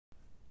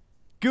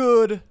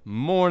Good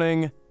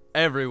morning,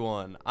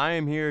 everyone. I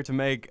am here to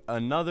make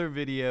another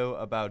video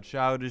about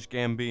Childish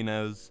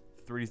Gambino's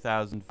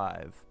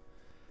 3005.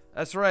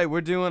 That's right, we're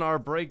doing our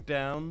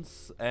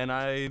breakdowns, and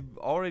I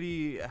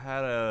already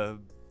had a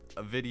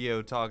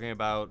video talking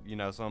about,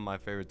 some of my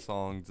favorite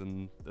songs,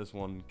 and this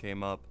one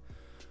came up.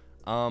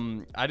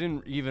 I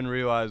didn't even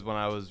realize when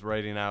I was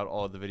writing out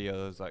all the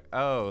videos, I was like,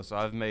 oh, so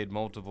I'm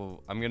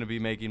gonna be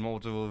making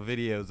multiple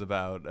videos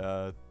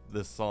about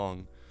this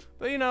song.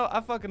 But I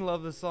fucking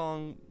love this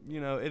song.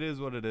 It is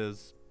what it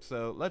is.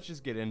 So let's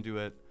just get into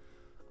it.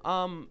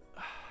 I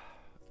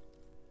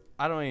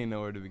don't even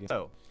know where to begin.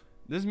 So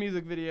this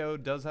music video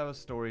does have a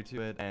story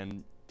to it,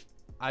 and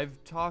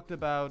I've talked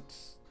about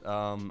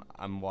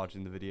I'm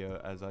watching the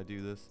video as I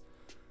do this.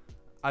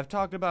 I've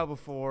talked about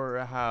before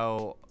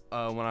how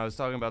when I was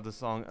talking about the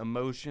song,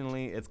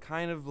 emotionally it's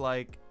kind of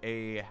like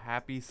a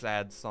happy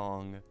sad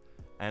song,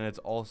 and it's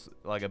also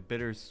like a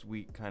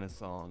bittersweet kind of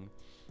song.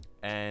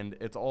 And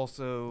it's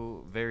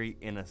also very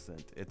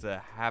innocent. It's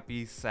a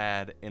happy,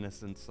 sad,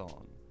 innocent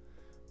song.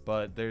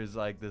 But there's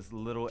like this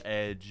little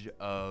edge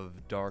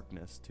of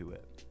darkness to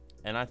it.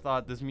 And I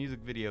thought this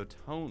music video,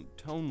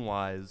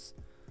 tone-wise,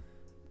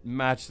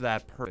 matched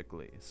that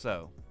perfectly.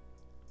 So,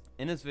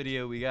 in this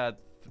video, we got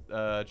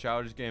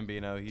Childish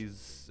Gambino.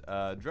 He's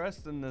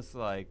dressed in this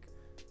like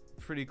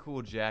pretty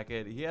cool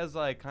jacket. He has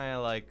like kind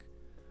of like,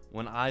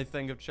 when I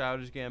think of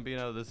Childish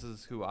Gambino, this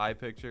is who I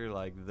picture,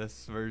 like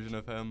this version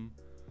of him.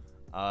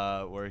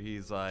 Where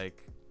he's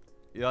like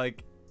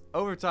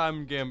over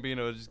time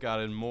Gambino just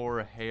gotten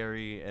more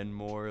hairy and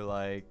more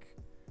like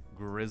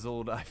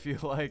grizzled, I feel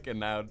like, and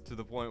now to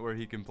the point where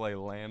he can play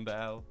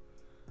Landau.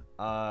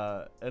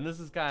 And this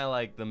is kind of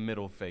like the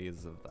middle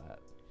phase of that.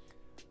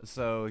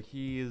 So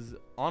he's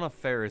on a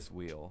Ferris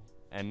wheel,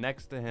 and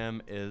next to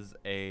him is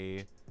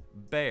a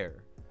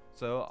bear.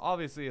 So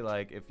obviously,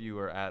 like, if you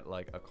were at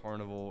like a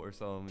carnival or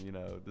something,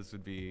 this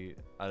would be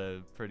a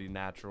pretty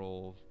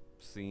natural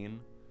scene.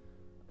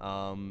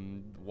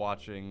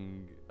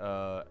 Watching,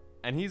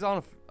 and he's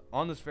on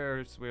this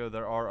Ferris wheel.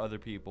 There are other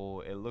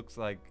people. It looks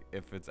like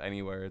if it's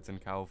anywhere, it's in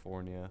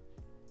California.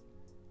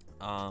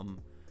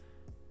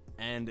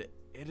 And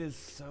it is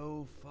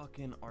so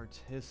fucking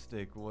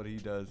artistic what he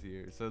does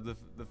here. So the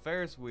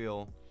Ferris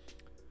wheel,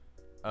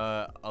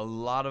 a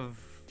lot of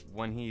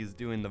when he's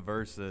doing the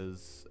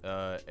verses,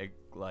 it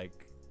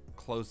like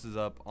closes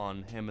up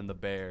on him and the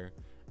bear,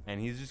 and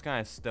he's just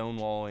kind of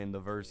stonewalling the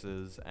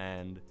verses,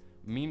 and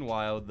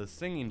meanwhile, the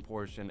singing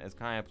portion is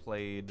kind of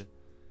played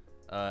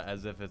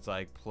as if it's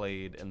like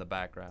played in the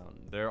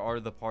background. There are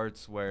the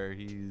parts where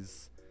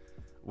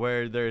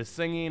there's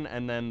singing,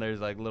 and then there's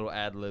like little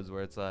ad-libs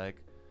where it's like,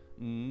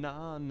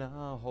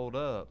 nah, hold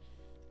up.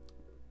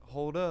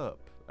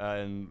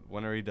 And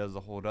whenever he does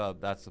the hold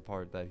up, that's the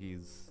part that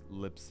he's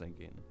lip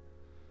syncing.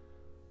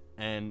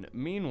 And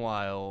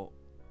meanwhile,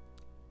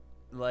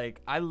 like,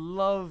 I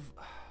love,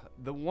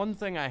 the one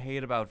thing I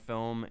hate about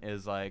film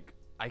is like,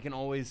 I can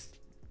always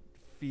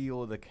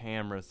feel the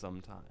camera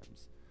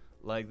sometimes.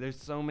 Like,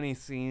 there's so many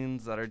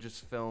scenes that are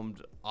just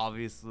filmed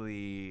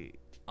obviously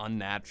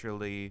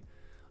unnaturally.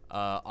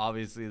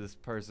 Obviously this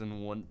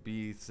person wouldn't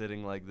be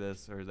sitting like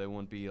this, or they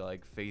wouldn't be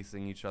like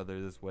facing each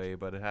other this way,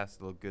 but it has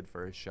to look good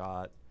for a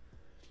shot.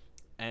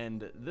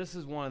 And this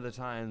is one of the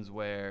times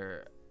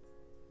where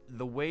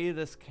the way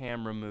this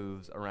camera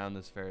moves around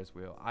this Ferris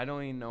wheel, I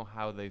don't even know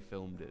how they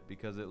filmed it,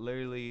 because it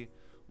literally,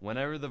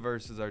 whenever the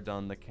verses are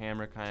done, the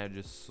camera kind of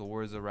just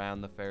soars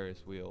around the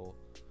Ferris wheel,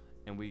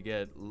 and we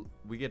get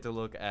to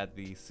look at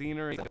the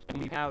scenery.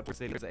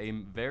 There's a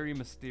very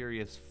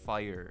mysterious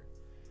fire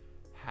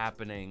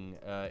happening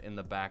in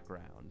the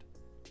background.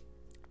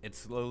 It's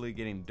slowly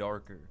getting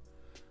darker,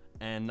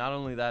 and not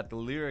only that, the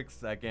lyrics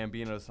that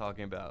Gambino's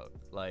talking about,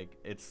 like,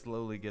 it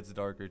slowly gets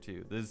darker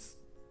too.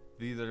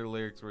 These are the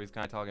lyrics where he's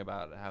kind of talking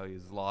about how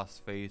he's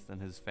lost faith in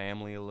his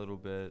family a little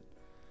bit.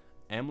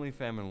 Emily,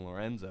 Fam, and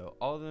Lorenzo,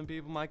 all of them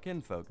people my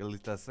kinfolk, at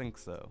least I think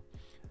so.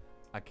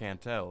 I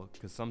can't tell,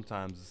 because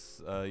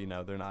sometimes,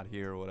 they're not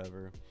here or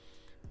whatever.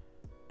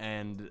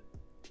 And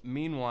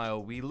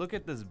meanwhile, we look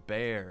at this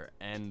bear,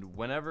 and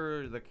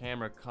whenever the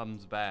camera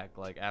comes back,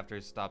 like after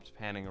it stops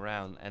panning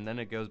around, and then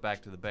it goes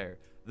back to the bear.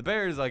 The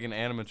bear is like an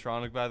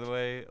animatronic, by the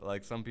way.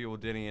 Like, some people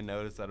didn't even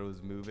notice that it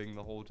was moving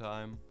the whole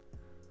time.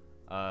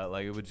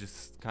 Like, it would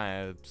just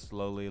kind of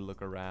slowly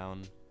look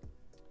around.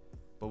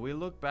 But we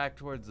look back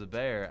towards the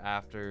bear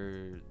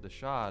after the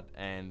shot,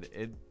 and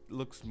it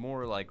looks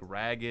more like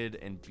ragged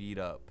and beat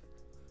up.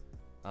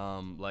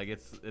 Like,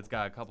 it's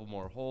got a couple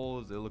more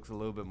holes. It looks a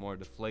little bit more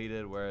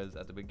deflated, whereas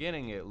at the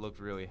beginning it looked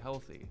really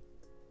healthy.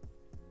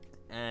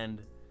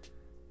 And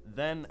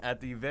then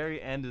at the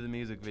very end of the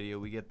music video,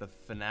 we get the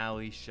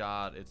finale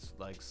shot. It's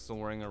like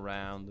soaring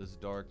around this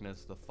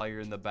darkness. The fire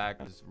in the back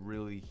is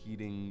really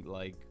heating,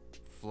 like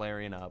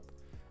flaring up.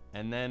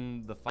 And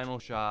then the final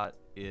shot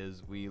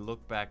is we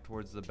look back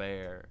towards the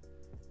bear,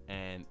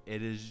 and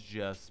it is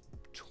just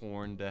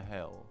torn to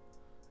hell,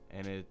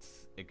 and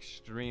it's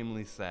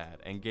extremely sad,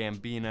 and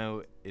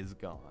Gambino is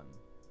gone.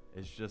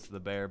 It's just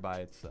the bear by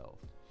itself.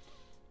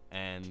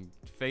 and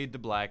fade to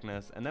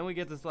blackness, and then we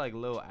get this like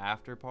little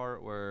after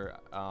part where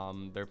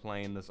they're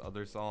playing this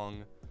other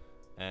song,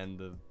 and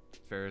the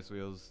Ferris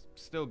wheel's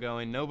still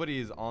going. Nobody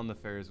is on the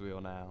Ferris wheel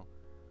now,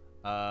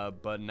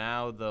 but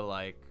now the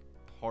like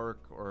park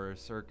or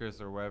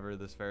circus or wherever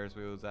this Ferris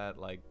wheel is at,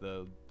 like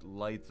the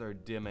lights are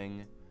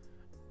dimming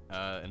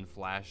and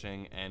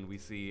flashing, and we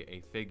see a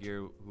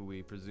figure who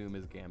we presume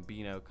is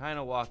Gambino kind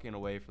of walking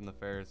away from the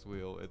Ferris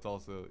wheel. It's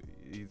also,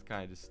 he's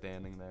kind of just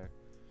standing there,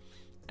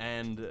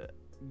 and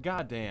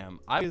goddamn,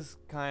 I just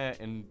kind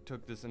of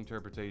took this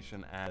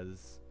interpretation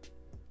as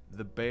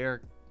the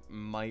bear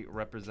might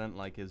represent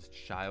like his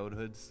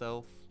childhood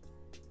self.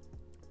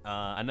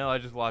 I know I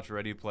just watched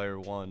Ready Player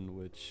One,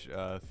 which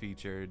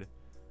featured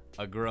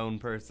a grown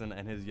person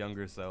and his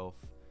younger self,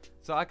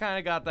 so I kind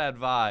of got that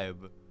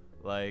vibe,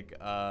 like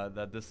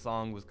that this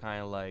song was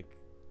kind of like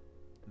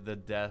the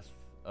death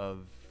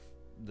of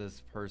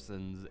this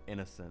person's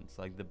innocence,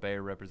 like the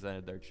bear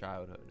represented their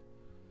childhood.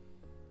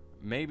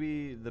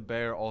 Maybe the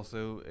bear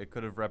also, it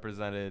could have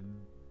represented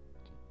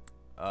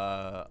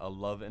a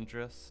love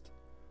interest.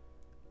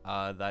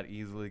 That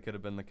easily could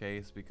have been the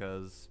case,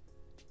 because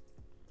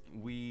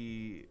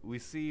we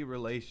see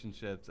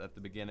relationships at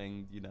the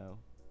beginning, you know,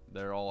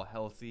 they're all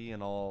healthy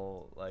and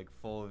all like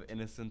full of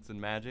innocence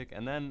and magic,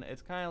 and then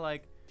it's kind of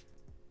like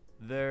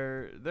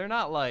they're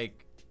not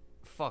like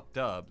fucked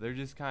up, they're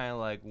just kind of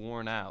like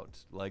worn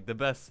out. Like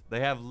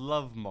they have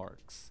love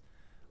marks.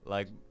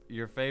 Like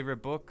your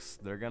favorite books,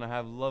 they're gonna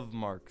have love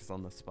marks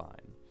on the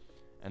spine,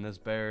 and this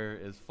bear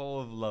is full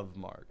of love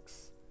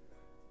marks.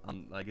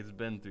 Like it's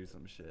been through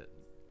some shit.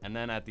 And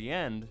then at the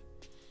end,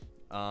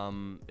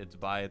 it's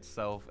by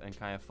itself and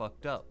kind of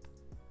fucked up.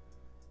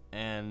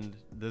 And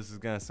this is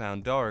gonna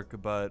sound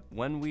dark, but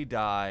when we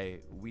die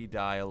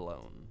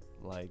alone.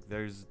 Like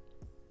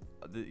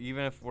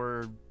even if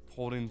we're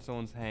holding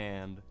someone's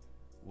hand,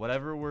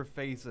 whatever we're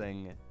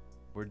facing,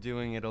 we're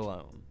doing it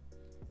alone.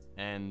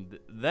 And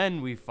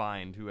then we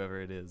find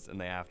whoever it is in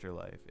the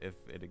afterlife, if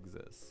it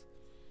exists.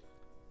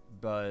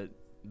 But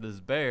this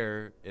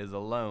bear is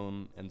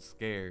alone and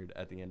scared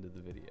at the end of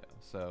the video.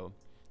 So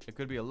it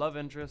could be a love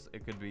interest,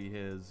 it could be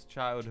his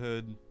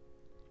childhood.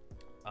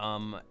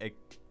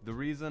 The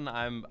reason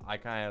I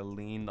kind of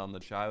leaned on the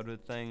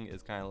childhood thing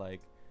is kind of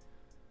like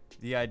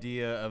the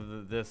idea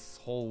of this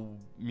whole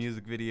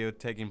music video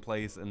taking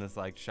place in this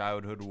like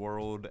childhood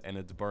world, and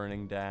it's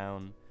burning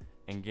down,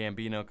 and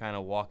Gambino kind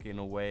of walking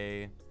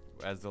away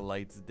as the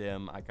lights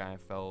dim. I kind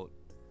of felt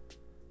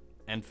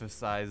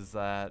emphasized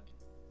that.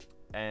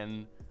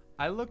 And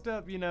I looked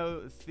up, you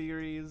know,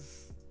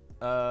 theories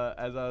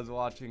as I was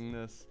watching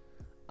this.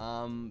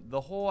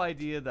 The whole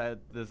idea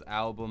that this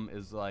album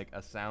is like a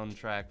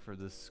soundtrack for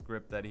the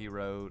script that he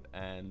wrote,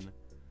 and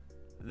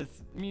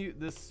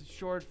this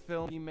short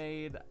film he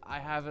made, I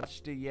haven't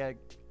watched it yet.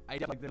 I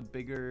have like the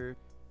bigger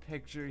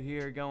picture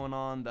here going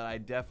on that I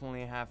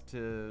definitely have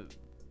to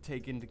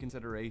take into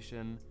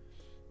consideration.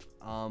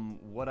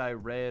 What I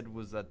read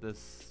was that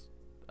this,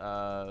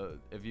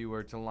 if you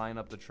were to line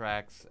up the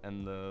tracks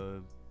and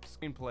the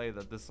screenplay,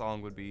 that this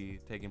song would be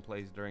taking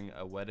place during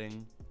a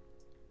wedding.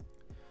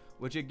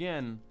 Which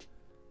again,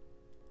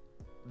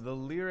 the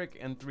lyric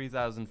in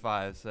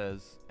 3005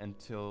 says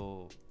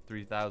until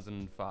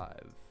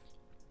 3005.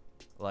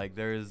 Like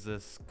there is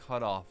this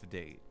cutoff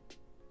date.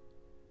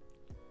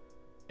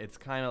 It's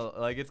kind of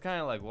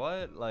like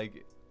what?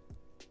 Like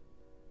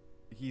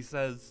he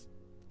says,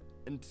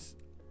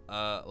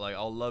 like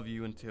I'll love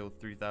you until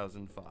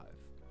 3005.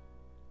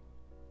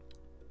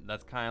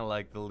 That's kind of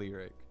like the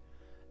lyric.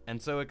 And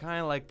so it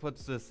kind of like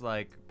puts this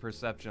like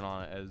perception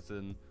on it, as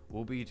in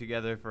we'll be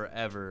together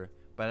forever,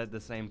 but at the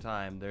same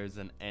time there's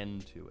an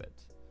end to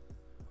it,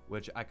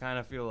 which I kind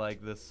of feel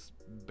like this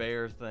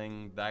bear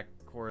thing that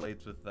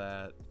correlates with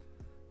that.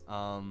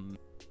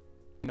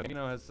 You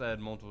know, has said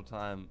multiple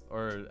times,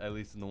 or at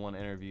least in the one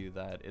interview,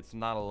 that it's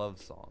not a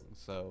love song.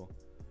 So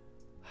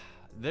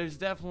there's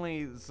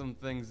definitely some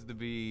things to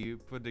be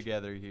put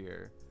together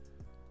here.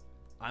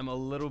 I'm a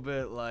little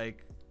bit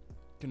like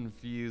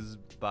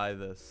confused by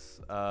this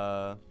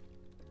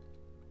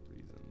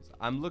reasons.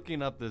 I'm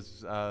looking up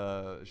this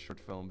short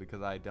film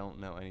because I don't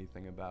know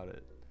anything about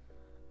it,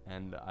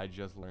 and I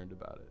just learned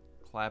about it.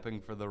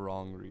 Clapping for the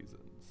Wrong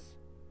Reasons.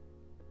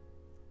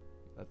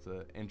 That's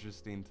an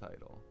interesting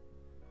title.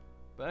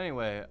 But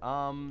anyway,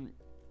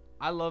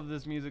 I love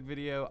this music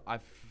video. I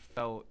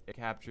felt it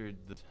captured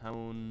the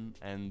tone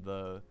and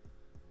the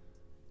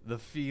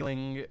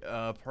feeling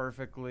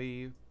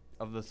perfectly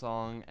of the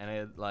song, and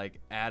it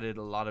like added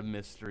a lot of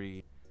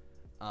mystery.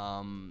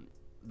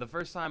 The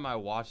first time I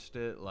watched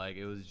it, like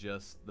it was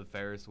just the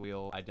Ferris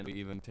wheel. I didn't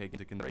even take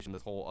into consideration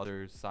this whole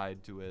other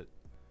side to it.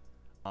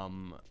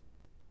 And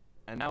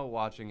now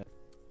watching it,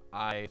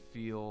 I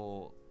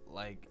feel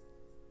like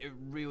it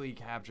really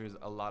captures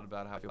a lot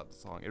about how I feel about the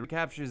song. It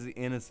captures the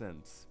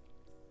innocence.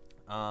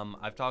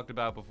 I've talked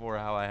about before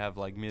how I have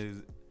like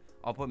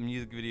I'll put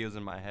music videos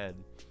in my head,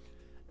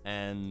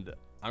 and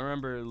I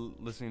remember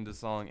listening to the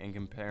song and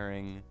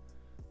comparing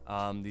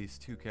these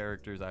two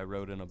characters I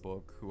wrote in a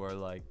book who are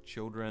like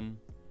children,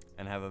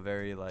 and have a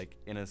very like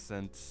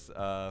innocent,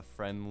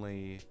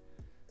 friendly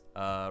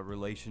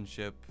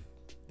relationship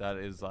that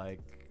is like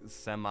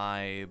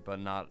semi but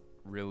not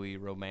really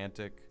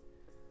romantic.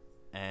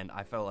 And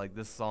I felt like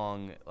this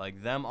song,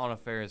 like them on a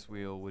Ferris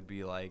wheel, would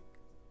be like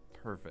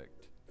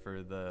perfect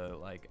for the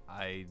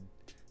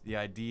the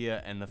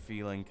idea and the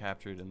feeling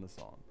captured in the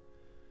song.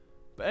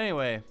 But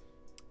anyway,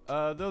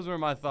 those were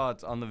my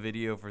thoughts on the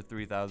video for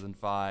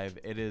 3005.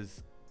 It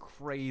is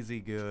crazy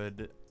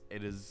good.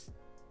 It is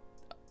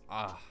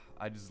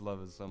I just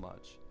love it so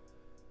much.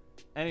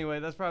 Anyway,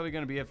 that's probably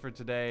gonna be it for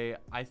today.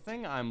 I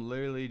think I'm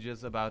literally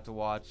just about to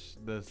watch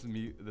this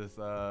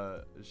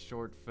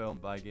short film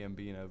by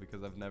Gambino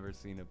because I've never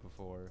seen it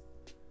before.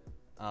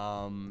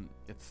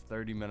 It's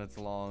 30 minutes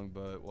long,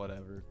 but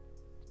whatever.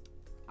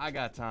 I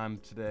got time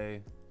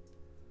today.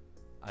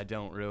 I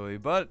don't really,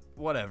 but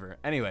whatever.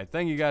 Anyway,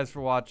 thank you guys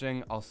for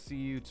watching. I'll see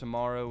you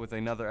tomorrow with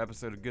another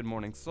episode of Good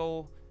Morning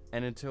Soul.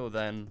 And until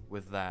then,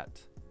 with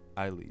that,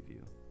 I leave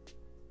you.